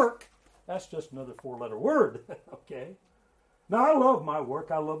 work? That's just another four-letter word. Okay. Now, I love my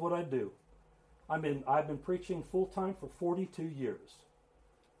work. I love what I do. I've been preaching full-time for 42 years.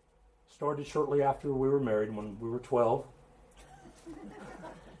 Started shortly after we were married, when we were 12.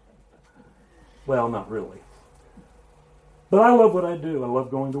 Well, not really. But I love what I do. I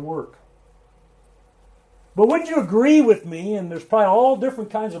love going to work. But would you agree with me, and there's probably all different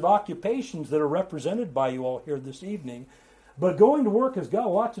kinds of occupations that are represented by you all here this evening, but going to work has got a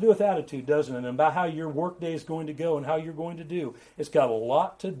lot to do with attitude, doesn't it? And about how your work day is going to go and how you're going to do. It's got a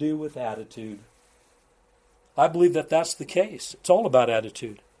lot to do with attitude. I believe that that's the case. It's all about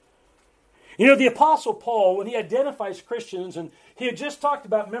attitude. You know, the Apostle Paul, when he identifies Christians, and he had just talked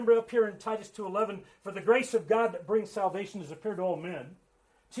about, remember up here in Titus 2:11, for the grace of God that brings salvation has appeared to all men,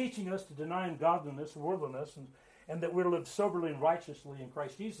 teaching us to deny ungodliness, worldliness, and that we're to live soberly and righteously in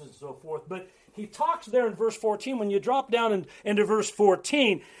Christ Jesus and so forth. But he talks there in verse 14, when you drop down into verse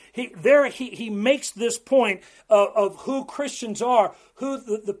 14, he makes this point of who Christians are, who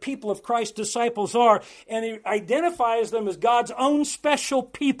the people of Christ disciples are, and he identifies them as God's own special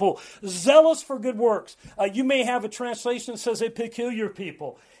people, zealous for good works. You may have a translation that says a peculiar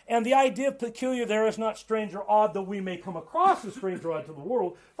people. And the idea of peculiar there is not strange or odd, though we may come across as strange or odd to the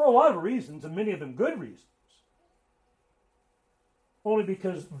world for a lot of reasons, and many of them good reasons. Only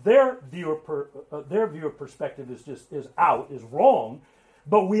because their view of perspective is wrong.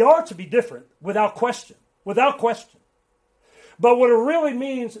 But we are to be different, without question. Without question. But what it really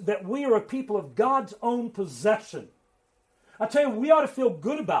means that we are a people of God's own possession. I tell you, we ought to feel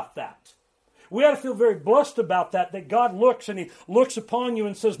good about that. We ought to feel very blessed about that God looks and He looks upon you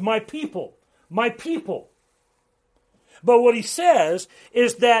and says, my people, my people. But what He says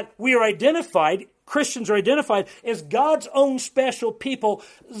is that we are identified, Christians are identified as God's own special people,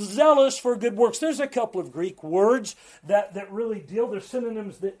 zealous for good works. There's a couple of Greek words that really deal, there's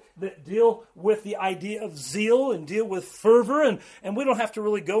synonyms that deal with the idea of zeal and deal with fervor, and we don't have to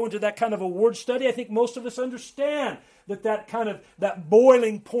really go into that kind of a word study. I think most of us understand that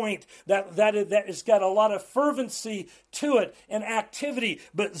boiling point, that has got a lot of fervency to it and activity,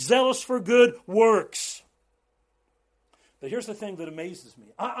 but zealous for good works. But here's the thing that amazes me.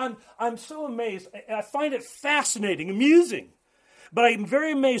 I'm so amazed. I find it fascinating, amusing. But I'm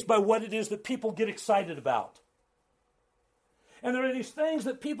very amazed by what it is that people get excited about. And there are these things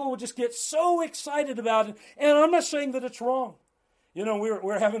that people will just get so excited about. And I'm not saying that it's wrong. You know,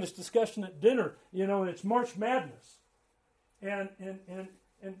 we're having this discussion at dinner, you know, and it's March Madness. And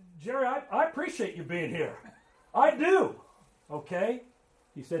Jerry, I appreciate you being here. I do. Okay?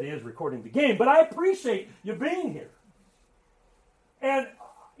 He said he is recording the game, but I appreciate you being here. And,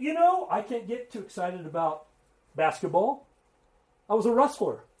 you know, I can't get too excited about basketball. I was a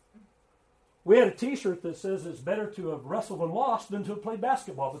wrestler. We had a t-shirt that says it's better to have wrestled and lost than to have played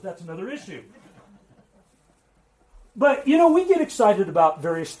basketball, but that's another issue. But, you know, we get excited about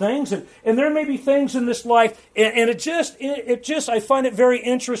various things, and there may be things in this life, and it just, I find it very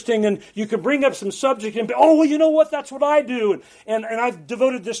interesting, and you can bring up some subject and be, oh, well, you know what, that's what I do, and I've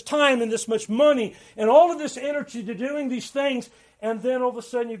devoted this time and this much money and all of this energy to doing these things, and then all of a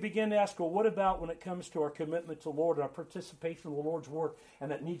sudden you begin to ask, well, what about when it comes to our commitment to the Lord and our participation in the Lord's work, and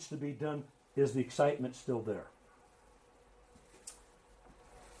that needs to be done, is the excitement still there?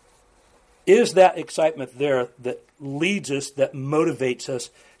 Is that excitement there that leads us, that motivates us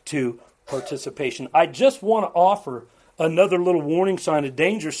to participation? I just want to offer another little warning sign, a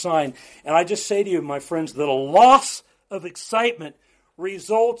danger sign. And I just say to you, my friends, that a loss of excitement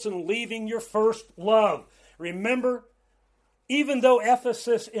results in leaving your first love. Remember, even though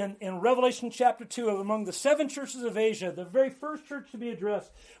Ephesus in Revelation chapter 2, among the 7 churches of Asia, the very first church to be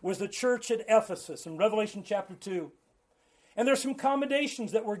addressed was the church at Ephesus in Revelation chapter 2. And there's some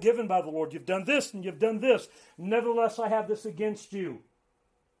commendations that were given by the Lord. You've done this and you've done this. Nevertheless, I have this against you,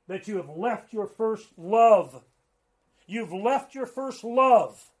 that you have left your first love. You've left your first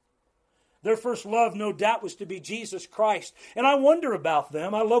love. Their first love, no doubt, was to be Jesus Christ. And I wonder about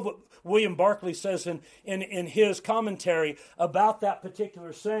them. I love what William Barclay says in his commentary about that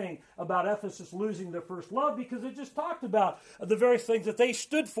particular saying about Ephesus losing their first love, because it just talked about the very things that they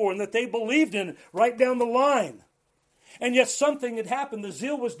stood for and that they believed in right down the line. And yet something had happened. The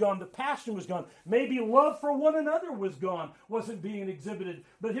zeal was gone. The passion was gone. Maybe love for one another was gone, wasn't being exhibited.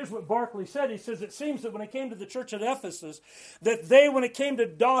 But here's what Barclay said. He says, it seems that when it came to the church at Ephesus, that they, when it came to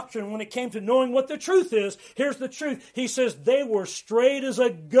doctrine, when it came to knowing what the truth is, here's the truth. He says, they were straight as a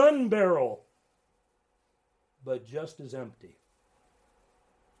gun barrel, but just as empty.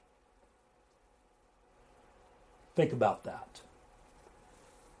 Think about that.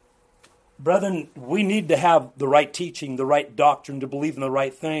 Brethren, we need to have the right teaching, the right doctrine, to believe in the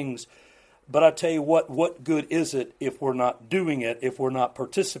right things. But I tell you what good is it if we're not doing it, if we're not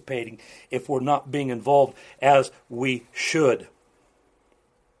participating, if we're not being involved as we should?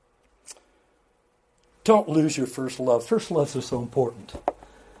 Don't lose your first love. First loves are so important.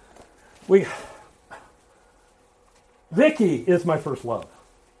 Vicky is my first love.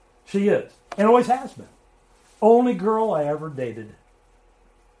 She is, and always has been. Only girl I ever dated.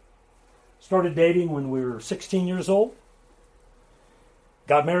 Started dating when we were 16 years old.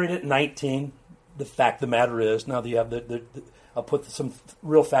 Got married at 19. The fact of the matter is, now that you have I'll put some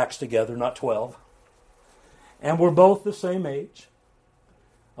real facts together, not 12. And we're both the same age.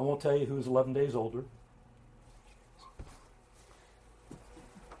 I won't tell you who's 11 days older.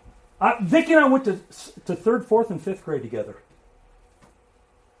 Vicki and I went to 3rd, 4th, and 5th grade together.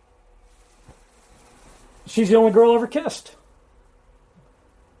 She's the only girl I ever kissed.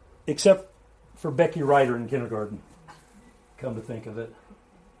 Except for Becky Ryder in kindergarten, come to think of it.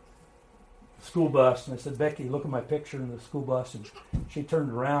 School bus, and I said, Becky, look at my picture in the school bus. And she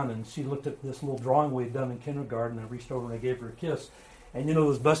turned around and she looked at this little drawing we had done in kindergarten. I reached over and I gave her a kiss. And you know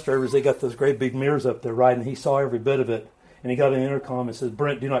those bus drivers, they got those great big mirrors up there, right? And he saw every bit of it. And he got an intercom and says,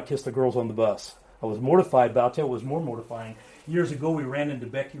 Brent, do not kiss the girls on the bus. I was mortified, but I'll tell you what was more mortifying. Years ago, we ran into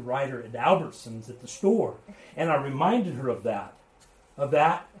Becky Ryder at Albertsons at the store. And I reminded her of that.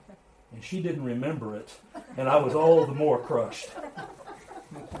 And she didn't remember it, and I was all the more crushed.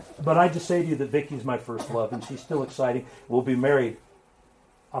 But I just say to you that Vicky's my first love, and she's still exciting. We'll be married.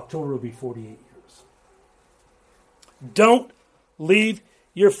 October will be 48 years. Don't leave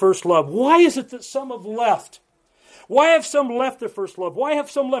your first love. Why is it that some have left? Why have some left their first love? Why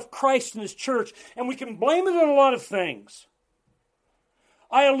have some left Christ and His church? And we can blame it on a lot of things.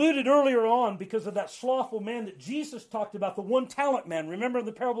 I alluded earlier on because of that slothful man that Jesus talked about, the 1-talent man. Remember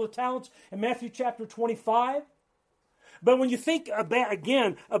the parable of the talents in Matthew chapter 25? But when you think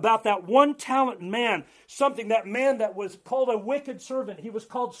again about that 1-talent man, that man that was called a wicked servant, he was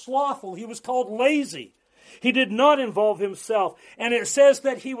called slothful, he was called lazy. He did not involve himself. And it says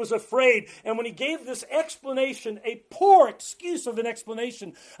that he was afraid. And when he gave this explanation, a poor excuse of an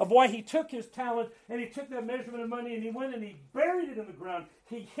explanation of why he took his talent and he took that measurement of money and he went and he buried it in the ground.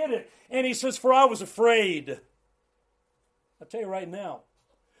 He hid it. And he says, for I was afraid. I'll tell you right now,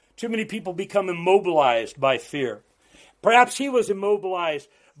 too many people become immobilized by fear. Perhaps he was immobilized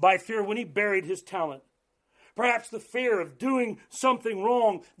by fear when he buried his talent. Perhaps the fear of doing something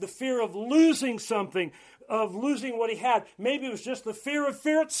wrong, the fear of losing something, of losing what he had. Maybe it was just the fear of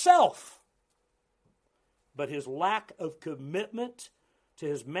fear itself. But his lack of commitment to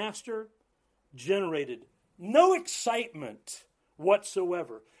his master generated no excitement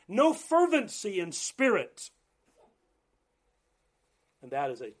whatsoever, no fervency in spirit. And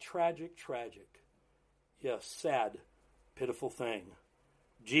that is a tragic, yes, sad, pitiful thing.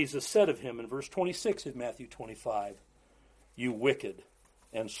 Jesus said of him in verse 26 of Matthew 25, you wicked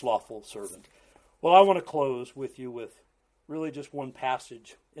and slothful servant. Well, I want to close with you with really just one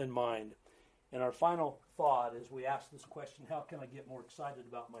passage in mind. And our final thought as we ask this question, how can I get more excited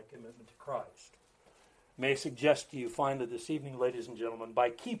about my commitment to Christ? May I suggest to you finally this evening, ladies and gentlemen,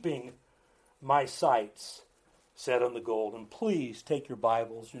 by keeping my sights set on the goal. And please take your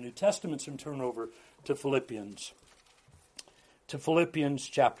Bibles, your New Testaments, and turn over to Philippians. To Philippians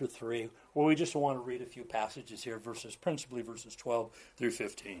chapter 3. Well, we just want to read a few passages here, principally verses 12 through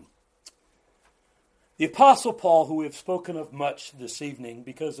 15. The Apostle Paul, who we have spoken of much this evening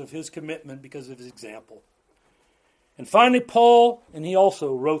because of his commitment, because of his example. And finally, Paul, and he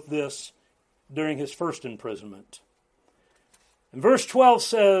also wrote this during his first imprisonment. And verse 12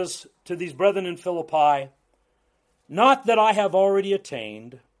 says to these brethren in Philippi, "Not that I have already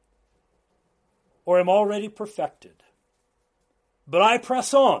attained or am already perfected, but I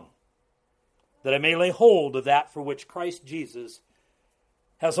press on, that I may lay hold of that for which Christ Jesus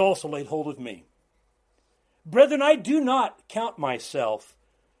has also laid hold of me. Brethren, I do not count myself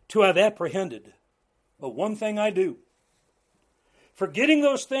to have apprehended, but one thing I do, forgetting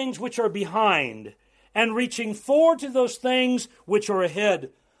those things which are behind, and reaching forward to those things which are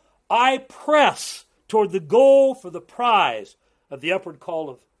ahead, I press toward the goal for the prize of the upward call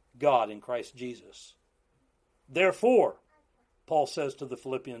of God in Christ Jesus. Therefore," Paul says to the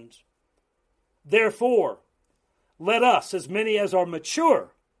Philippians, "therefore, let us, as many as are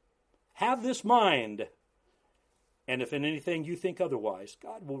mature, have this mind. And if in anything you think otherwise,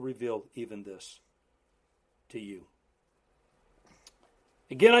 God will reveal even this to you."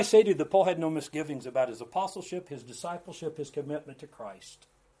 Again, I say to you that Paul had no misgivings about his apostleship, his discipleship, his commitment to Christ.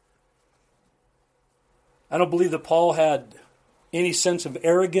 I don't believe that Paul had any sense of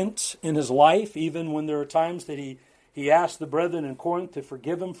arrogance in his life, even when there are times that he asked the brethren in Corinth to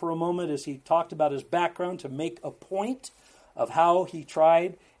forgive him for a moment as he talked about his background to make a point of how he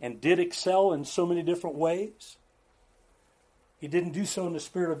tried and did excel in so many different ways. He didn't do so in the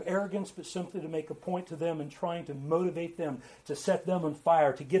spirit of arrogance, but simply to make a point to them and trying to motivate them, to set them on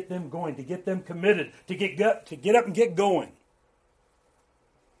fire, to get them going, to get them committed, to get up and get going.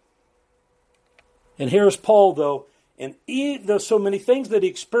 And here's Paul, though, and there's so many things that he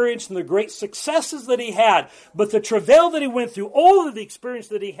experienced and the great successes that he had, but the travail that he went through, all of the experience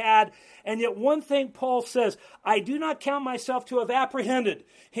that he had, and yet one thing Paul says, "I do not count myself to have apprehended."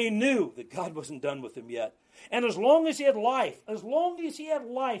 He knew that God wasn't done with him yet. And as long as he had life,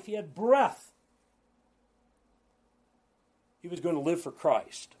 he had breath, he was going to live for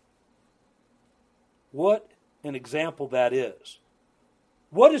Christ. What an example that is.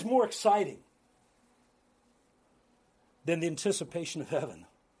 What is more exciting than the anticipation of heaven?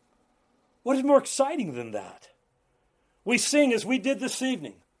 What is more exciting than that? We sing as we did this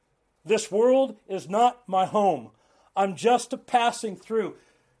evening, "This world is not my home. I'm just a passing through."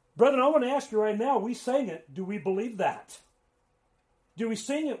 Brethren, I want to ask you right now, we sang it. Do we believe that? Do we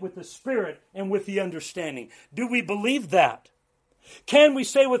sing it with the Spirit and with the understanding? Do we believe that? Can we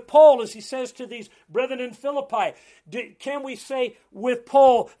say with Paul, as he says to these brethren in Philippi, can we say with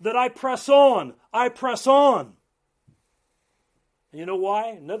Paul that I press on, I press on? And you know why?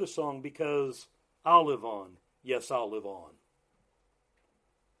 Another song, because I'll live on. Yes, I'll live on.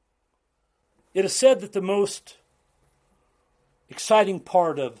 It is said that the most exciting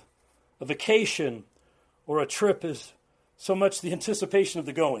part of a vacation or a trip is so much the anticipation of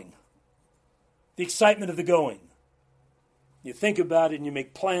the going, the excitement of the going. You think about it and you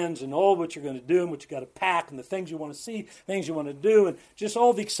make plans and all what you're going to do and what you got to pack and the things you want to see, things you want to do, and just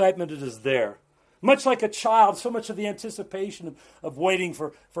all the excitement that is there. Much like a child, so much of the anticipation of waiting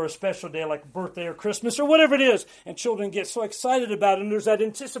for a special day like a birthday or Christmas or whatever it is. And children get so excited about it, and there's that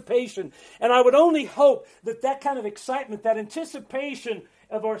anticipation. And I would only hope that that kind of excitement, that anticipation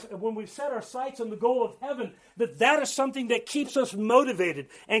of when we've set our sights on the goal of heaven, that is something that keeps us motivated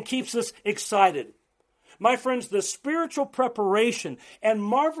and keeps us excited. My friends, the spiritual preparation and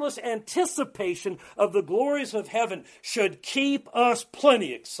marvelous anticipation of the glories of heaven should keep us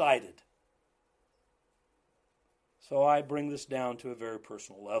plenty excited. So I bring this down to a very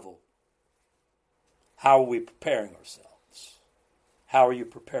personal level. How are we preparing ourselves? How are you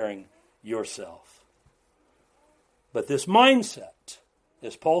preparing yourself? But this mindset,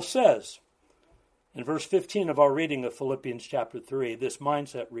 as Paul says in verse 15 of our reading of Philippians chapter 3, this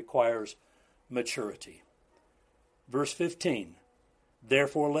mindset requires maturity. Verse 15,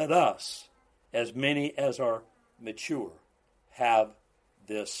 "Therefore let us, as many as are mature, have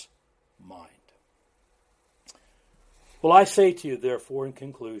this mind." Well, I say to you, therefore, in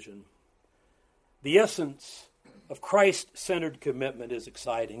conclusion, the essence of Christ-centered commitment is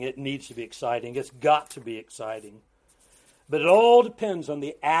exciting. It needs to be exciting. It's got to be exciting. But it all depends on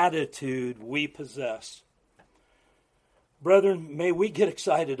the attitude we possess. Brethren, may we get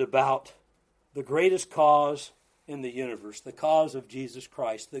excited about the greatest cause in the universe, the cause of Jesus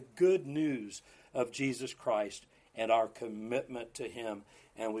Christ, the good news of Jesus Christ, and our commitment to Him.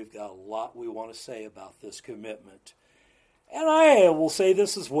 And we've got a lot we want to say about this commitment. And I will say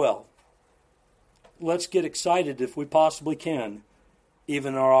this as well. Let's get excited, if we possibly can,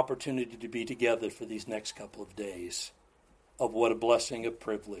 even our opportunity to be together for these next couple of days, of what a blessing, a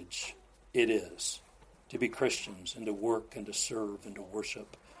privilege it is to be Christians and to work and to serve and to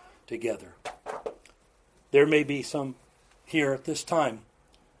worship together. There may be some here at this time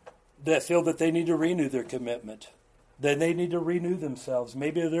that feel that they need to renew their commitment, that they need to renew themselves.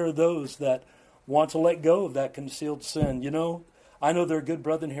 Maybe there are those that want to let go of that concealed sin. You know, I know there are good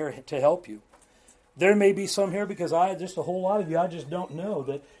brethren here to help you. There may be some here, because just a whole lot of you, I just don't know,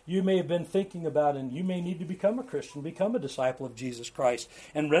 that you may have been thinking about, and you may need to become a Christian, become a disciple of Jesus Christ,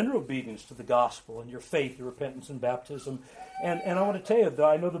 and render obedience to the gospel and your faith, your repentance and baptism. And I want to tell you, that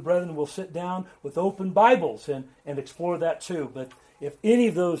I know the brethren will sit down with open Bibles and explore that too. But if any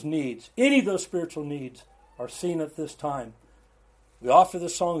of those needs, any of those spiritual needs are seen at this time, we offer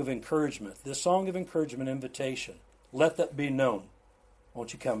this song of encouragement, invitation. Let that be known.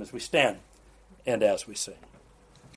 Won't you come as we stand and as we sing?